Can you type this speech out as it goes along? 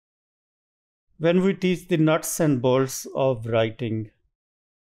When we teach the nuts and bolts of writing,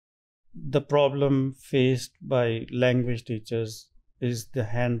 the problem faced by language teachers is the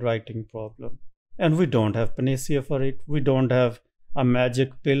handwriting problem. And we don't have panacea for it. We don't have a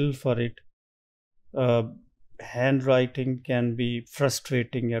magic pill for it. Handwriting can be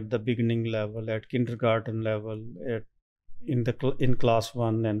frustrating at the beginning level, at kindergarten level, in class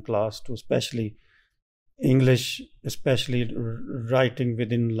 1 and class 2, especially English, especially writing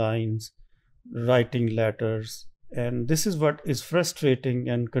within lines, writing letters. And this is what is frustrating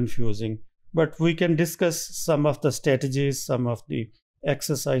and confusing. But we can discuss some of the strategies, some of the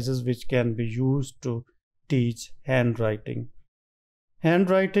exercises which can be used to teach handwriting.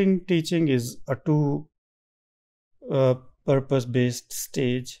 Handwriting teaching is a two purpose-based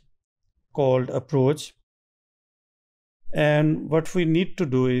stage called approach. And what we need to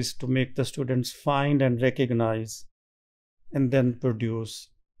do is to make the students find and recognize and then produce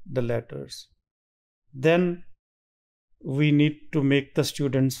the letters. Then we need to make the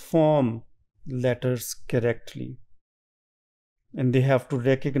students form letters correctly, and they have to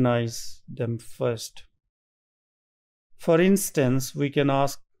recognize them first. For instance, we can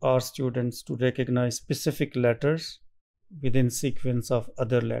ask our students to recognize specific letters within sequence of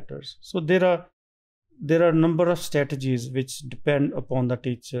other letters. So there are a number of strategies which depend upon the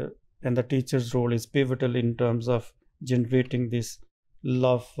teacher, and the teacher's role is pivotal in terms of generating this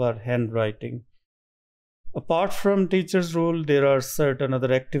love for handwriting. Apart from teacher's role, there are certain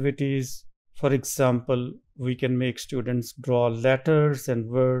other activities. For example, we can make students draw letters and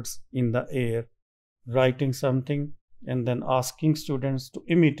words in the air, writing something and then asking students to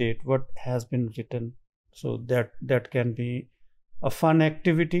imitate what has been written. So that can be a fun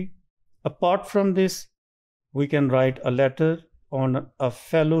activity. Apart from this, we can write a letter on a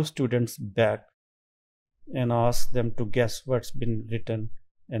fellow student's back and ask them to guess what's been written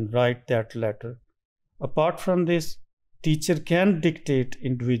and write that letter. Apart from this, teacher can dictate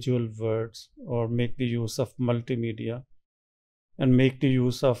individual words or make the use of multimedia, and make the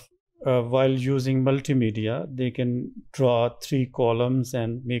use of while using multimedia, they can draw 3 columns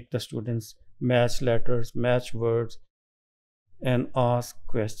and make the students match letters, match words, and ask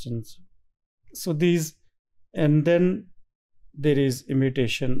questions. So these, and then there is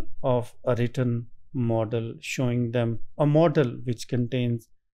imitation of a written model, showing them a model which contains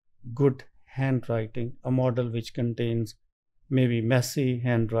good handwriting, a model which contains maybe messy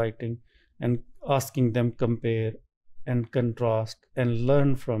handwriting, and asking them compare and contrast and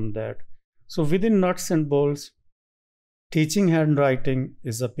learn from that. So within nuts and bolts, teaching handwriting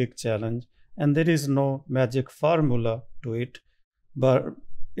is a big challenge, and there is no magic formula to it, but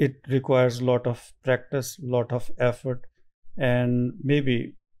it requires a lot of practice, a lot of effort, and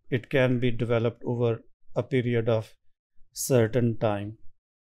maybe it can be developed over a period of certain time.